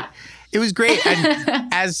great. Yeah. It was great.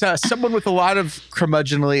 And as someone with a lot of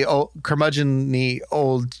curmudgeonly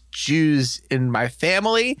old Jews in my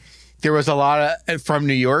family, there was a lot of from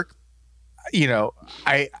New York. You know,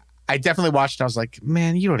 I definitely watched and I was like,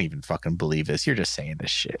 man, you don't even fucking believe this. You're just saying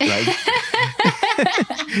this shit. Like,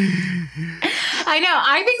 I know.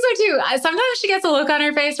 I think so too. Sometimes she gets a look on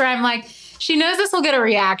her face where I'm like, she knows this will get a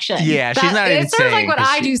reaction. Yeah, she's not even saying. It's sort of like what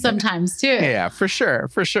I do sometimes too. Yeah, for sure.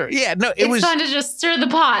 Yeah, no, it's fun to just stir the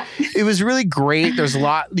pot. It was really great. There's a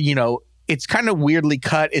lot, it's kind of weirdly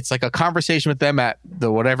cut. It's like a conversation with them at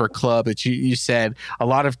the whatever club that you said. A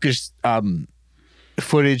lot of just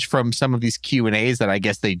footage from some of these Q&As that I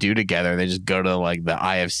guess they do together. They just go to like the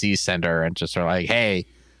IFC center and just are like, hey,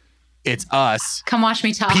 it's us. Come watch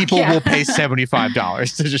me talk. People will pay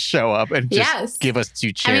 $75 to just show up and just give us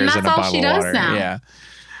 2 chairs and a bottle of water. Now. Yeah.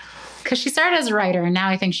 Because she started as a writer and now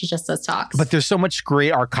I think she just does talks. But there's so much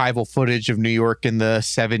great archival footage of New York in the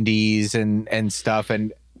 70s and stuff.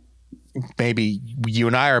 And maybe you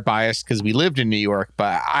and I are biased because we lived in New York,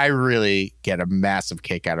 but I really get a massive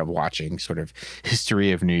kick out of watching sort of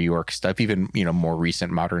history of New York stuff, even, more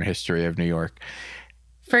recent modern history of New York.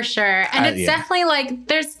 For sure. And it's definitely like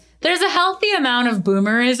there's a healthy amount of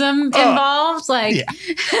boomerism involved,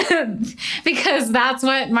 because that's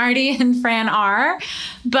what Marty and Fran are.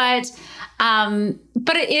 But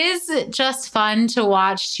it is just fun to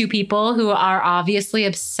watch 2 people who are obviously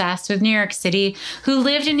obsessed with New York City, who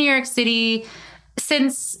lived in New York City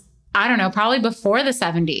since, I don't know, probably before the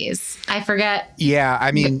 70s. I forget. Yeah,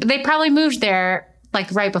 I mean, they probably moved there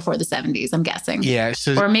like right before the 70s, I'm guessing. Yeah.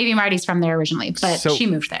 Or maybe Marty's from there originally, but she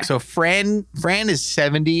moved there. So Fran is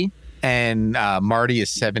 70 and Marty is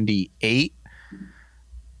 78.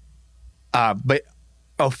 But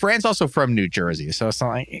Fran's also from New Jersey, so it's not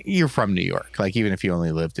like you're from New York. Like even if you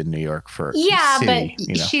only lived in New York for city,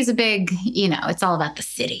 but she's a big, it's all about the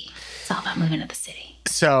city. It's all about moving to the city.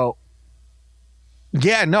 So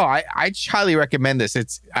yeah, no, I highly recommend this.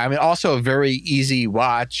 It's also a very easy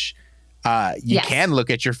watch. You can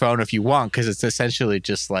look at your phone if you want, because it's essentially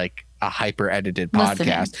just like a hyper edited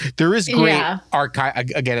podcast. There is great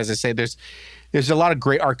archive. Again, as I say, there's a lot of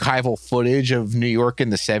great archival footage of New York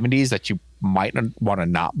in the 70s that you might want to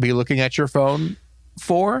not be looking at your phone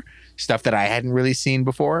for, stuff that I hadn't really seen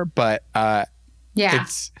before. But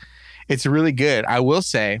it's really good. I will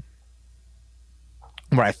say,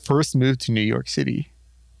 when I first moved to New York City,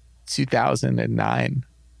 2009,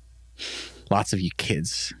 lots of you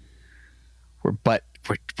kids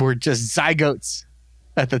were just zygotes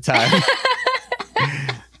at the time.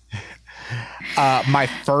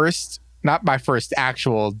 Not my first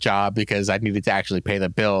actual job, because I needed to actually pay the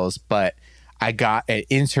bills, but I got an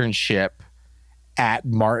internship at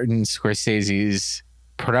Martin Scorsese's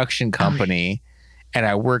production company. And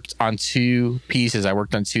I worked on 2 pieces. I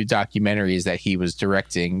worked on 2 documentaries that he was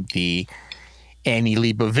directing. The Annie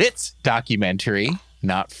Leibovitz documentary,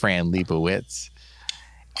 not Fran Lebowitz,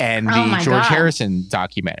 and the George Harrison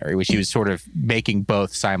documentary, which he was sort of making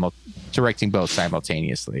directing both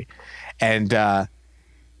simultaneously. And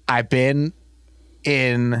I've been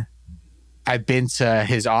to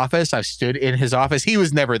his office. I've stood in his office. He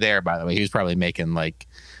was never there, by the way. He was probably making like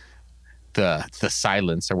the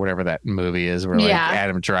Silence or whatever that movie is, where like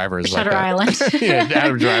Adam Driver's Shutter Island.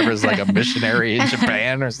 Adam Driver's like a missionary in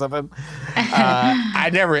Japan or something. I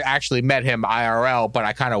never actually met him IRL, but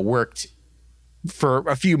I kind of worked for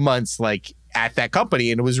a few months like at that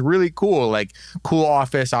company, and it was really cool. Like cool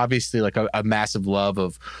office, obviously like a massive love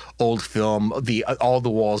of old film. All the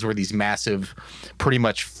walls were these massive, pretty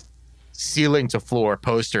much ceiling to floor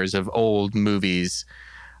posters of old movies,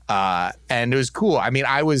 and it was cool. I mean,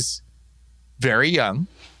 I was very young,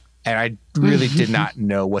 and I really did not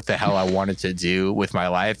know what the hell I wanted to do with my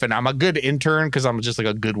life. And I'm a good intern because I'm just like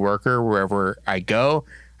a good worker wherever I go.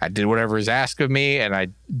 I did whatever was asked of me, and I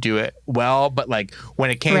do it well. But like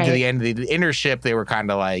when it came to the end of the internship, they were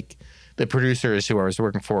kind of like, the producers who I was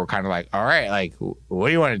working for were kind of like, all right, like, what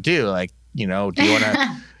do you want to do? Like, do you want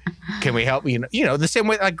to, can we help you? The same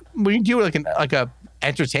way, like when you do like a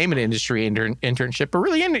entertainment industry internship, but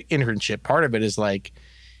really internship, part of it is like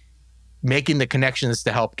making the connections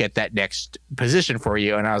to help get that next position for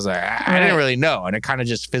you. And I was like, I didn't really know. And it kind of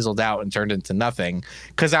just fizzled out and turned into nothing,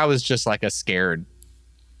 because I was just like a scared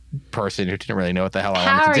person who didn't really know what the hell I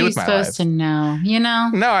wanted to do with my life. How are you supposed to know,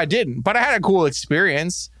 No, I didn't. But I had a cool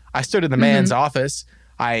experience. I stood in the man's office.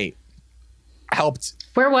 I helped.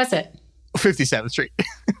 Where was it? 57th Street.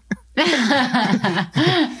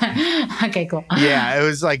 Okay, cool. Yeah, it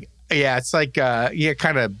was like, it's like,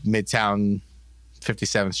 kind of Midtown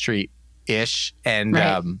 57th Street-ish. And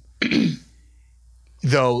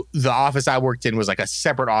though the office I worked in was like a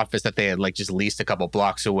separate office that they had like just leased a couple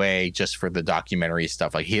blocks away just for the documentary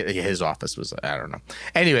stuff. Like his office was, I don't know.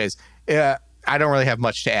 Anyways, I don't really have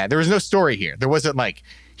much to add. There was no story here. There wasn't like,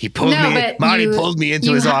 Marty pulled me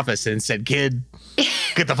into his office and said, kid,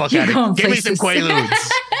 get the fuck out of here. Give me some Quaaludes.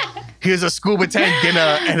 Here's a scuba tank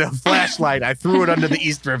and a flashlight. I threw it under the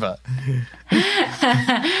East River.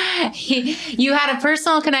 You had a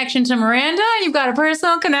personal connection to Miranda. You've got a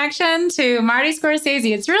personal connection to Marty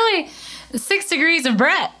Scorsese. It's really 6 degrees of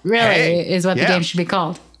Brett, really, is what the game should be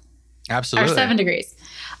called. Absolutely. Or 7 degrees.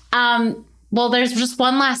 Well, there's just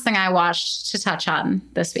one last thing I watched to touch on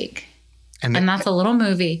this week. And that's a little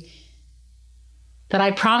movie that I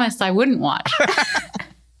promised I wouldn't watch.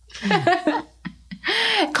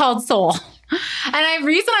 Called Soul. And the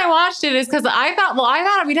reason I watched it is because I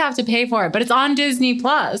thought we'd have to pay for it, but it's on Disney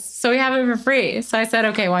Plus, so we have it for free. So I said,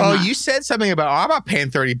 okay, why not? Oh, you said something about, I'm not paying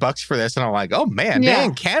 $30 for this, and I'm like, oh man, they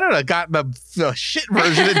in Canada got the shit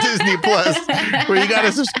version of Disney Plus, where you got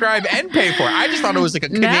to subscribe and pay for it. I just thought it was like a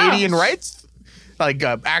Canadian rights, like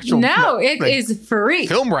actual. No, it is free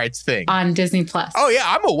film rights thing on Disney Plus. Oh yeah,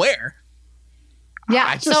 I'm aware.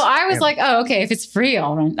 Yeah, so I was like, oh, okay, if it's free,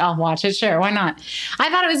 I'll watch it. Sure, why not? I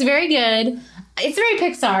thought it was very good. It's very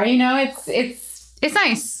Pixar, it's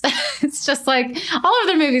nice. It's just like all of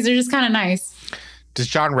their movies are just kind of nice. Does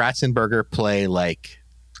John Ratzenberger play like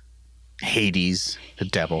Hades, the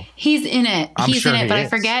devil? He's in it. I'm sure in it, but is. I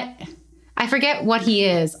forget. I forget what he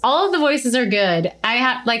is. All of the voices are good. I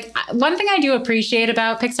have like one thing I do appreciate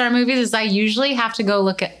about Pixar movies is I usually have to go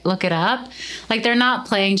look it up. Like they're not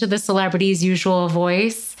playing to the celebrity's usual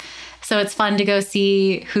voice, so it's fun to go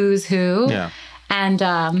see who's who. Yeah, and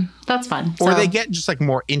that's fun. Or they get just like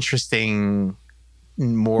more interesting,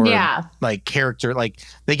 more like character. Like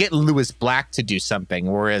they get Lewis Black to do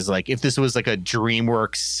something, whereas like if this was like a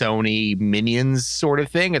DreamWorks Sony Minions sort of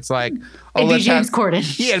thing, it's like it'd be James Corden.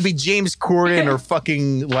 Yeah, it'd be James Corden or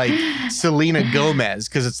fucking like Selena Gomez,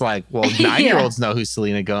 because it's like, well, 9-year-olds know who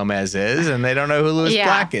Selena Gomez is and they don't know who Lewis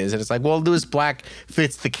Black is, and it's like, well, Lewis Black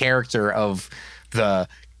fits the character of the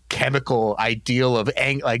chemical ideal of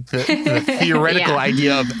like the theoretical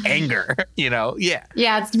idea of anger, you know. Yeah,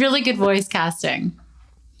 it's really good voice casting.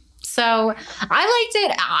 So I liked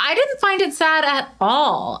it. I didn't find it sad at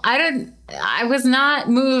all. I was not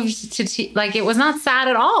moved to like, it was not sad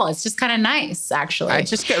at all. It's just kind of nice, actually. I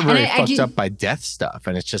just get really fucked up by death stuff.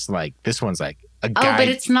 And it's just like, this one's like a guy but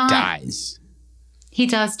it's not, dies. He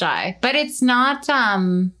does die, but it's not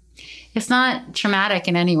traumatic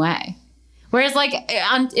in any way. Whereas like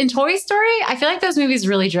in Toy Story, I feel like those movies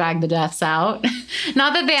really drag the deaths out.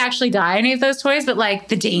 Not that they actually die any of those toys, but like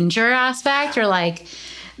the danger aspect or like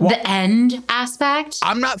the end aspect.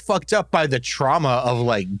 I'm not fucked up by the trauma of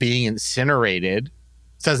like being incinerated.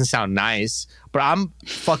 It doesn't sound nice, but I'm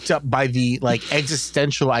fucked up by the like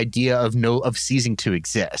existential idea of ceasing to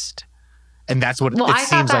exist. And that's what it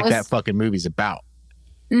seems like that fucking movie's about.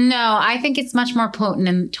 No, I think it's much more potent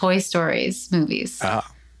in Toy Story's movies.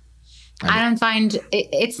 I don't find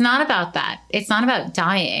it's not about that. It's not about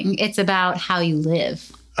dying. It's about how you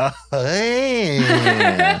live.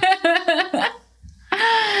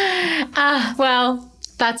 Well,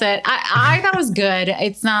 that's it. I thought it was good.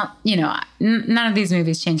 It's not, none of these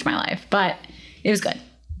movies changed my life, but it was good.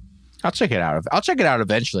 I'll check it out. I'll check it out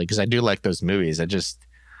eventually because I do like those movies. I'm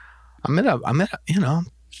in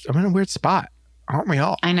a weird spot. Aren't we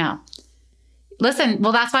all? I know. Listen,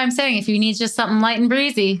 well, that's why I'm saying if you need just something light and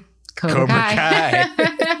breezy, Cobra Kai.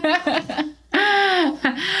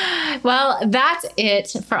 Well, that's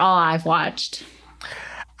it for all I've watched.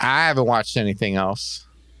 I haven't watched anything else.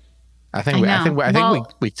 I think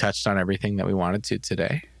we touched on everything that we wanted to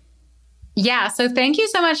today. Yeah. So thank you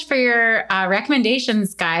so much for your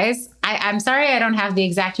recommendations, guys. I'm sorry I don't have the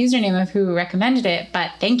exact username of who recommended it,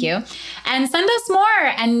 but thank you. And send us more.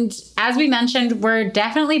 And as we mentioned, we're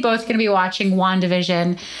definitely both going to be watching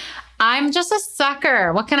WandaVision. I'm just a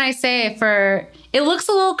sucker. What can I say? It looks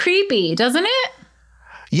a little creepy, doesn't it?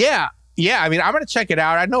 Yeah. I mean, I'm going to check it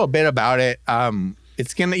out. I know a bit about it.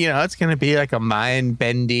 It's gonna be like a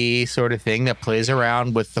mind-bendy sort of thing that plays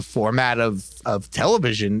around with the format of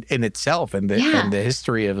television in itself and the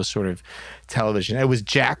history of a sort of television. It was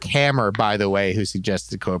Jack Hammer, by the way, who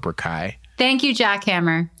suggested Cobra Kai. Thank you, Jack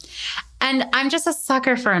Hammer. And I'm just a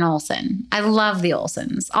sucker for an Olsen. I love the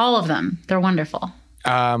Olsens, all of them. They're wonderful.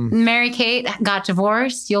 Mary-Kate got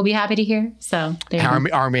divorced. You'll be happy to hear. So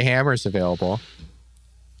Armie Hammer's available.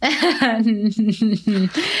 Stay away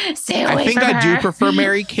I think from I her. do prefer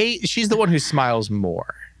Mary-Kate. She's the one who smiles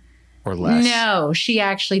more or less. No, she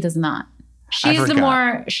actually does not. She is the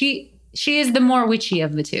more witchy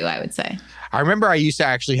of the two, I would say. I remember I used to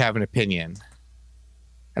actually have an opinion.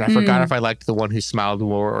 And I forgot if I liked the one who smiled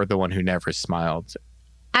more or the one who never smiled.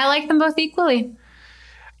 I like them both equally.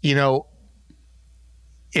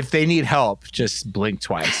 If they need help, just blink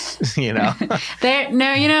twice, you know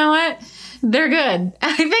what? They're good.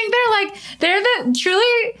 I think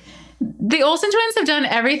the Olsen twins have done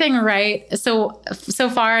everything right so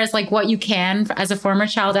far as like what you can as a former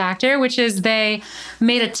child actor, which is they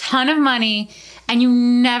made a ton of money and you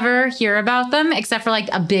never hear about them except for like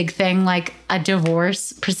a big thing like a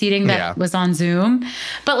divorce proceeding that was on Zoom.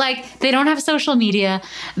 But like they don't have social media.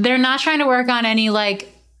 They're not trying to work on any like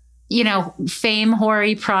fame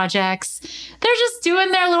hoary projects. They're just doing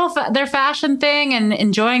their fashion thing and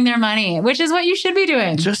enjoying their money, which is what you should be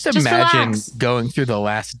doing. Just imagine going through the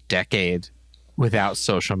last decade without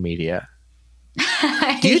social media.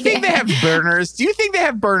 Do you think they have burners? Do you think they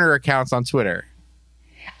have burner accounts on Twitter?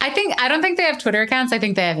 I don't think they have Twitter accounts. I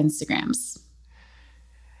think they have Instagrams.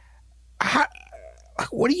 How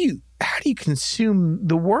do you consume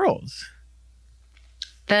the world?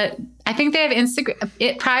 I think they have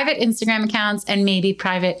private Instagram accounts and maybe they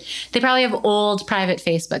probably have old private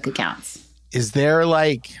Facebook accounts. Is there an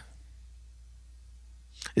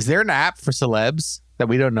app for celebs that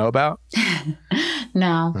we don't know about?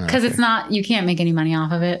 No, because it's not, you can't make any money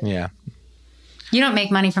off of it. Yeah. You don't make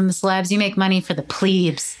money from the celebs. You make money for the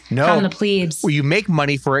plebes. No. From the plebes. Well, you make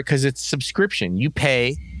money for it because it's subscription. You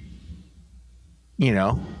pay,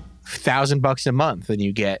 $1,000 a month and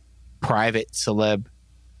you get private celeb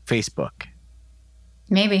Facebook.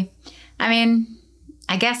 Maybe. I mean,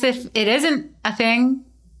 I guess if it isn't a thing,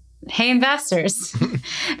 hey, investors,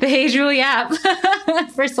 the Hey Julie app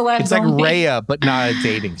for celebs. It's like only. Raya, but not a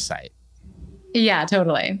dating site. Yeah,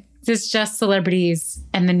 totally. It's just celebrities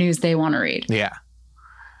and the news they want to read. Yeah.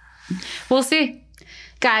 We'll see.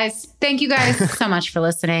 Guys, thank you guys so much for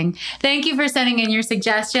listening. Thank you for sending in your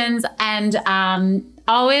suggestions. And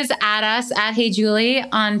always add us at Hey Julie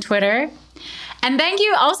on Twitter. And thank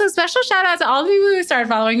you. Also, special shout out to all the people who started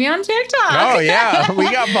following me on TikTok. Oh, yeah. We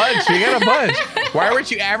got a bunch. Why weren't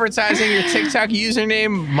you advertising your TikTok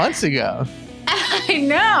username months ago? I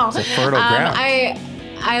know. It's a fertile ground.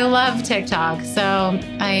 I love TikTok. So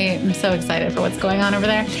I am so excited for what's going on over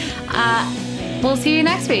there. We'll see you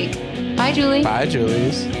next week. Bye, Julie. Bye,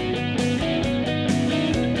 Julius.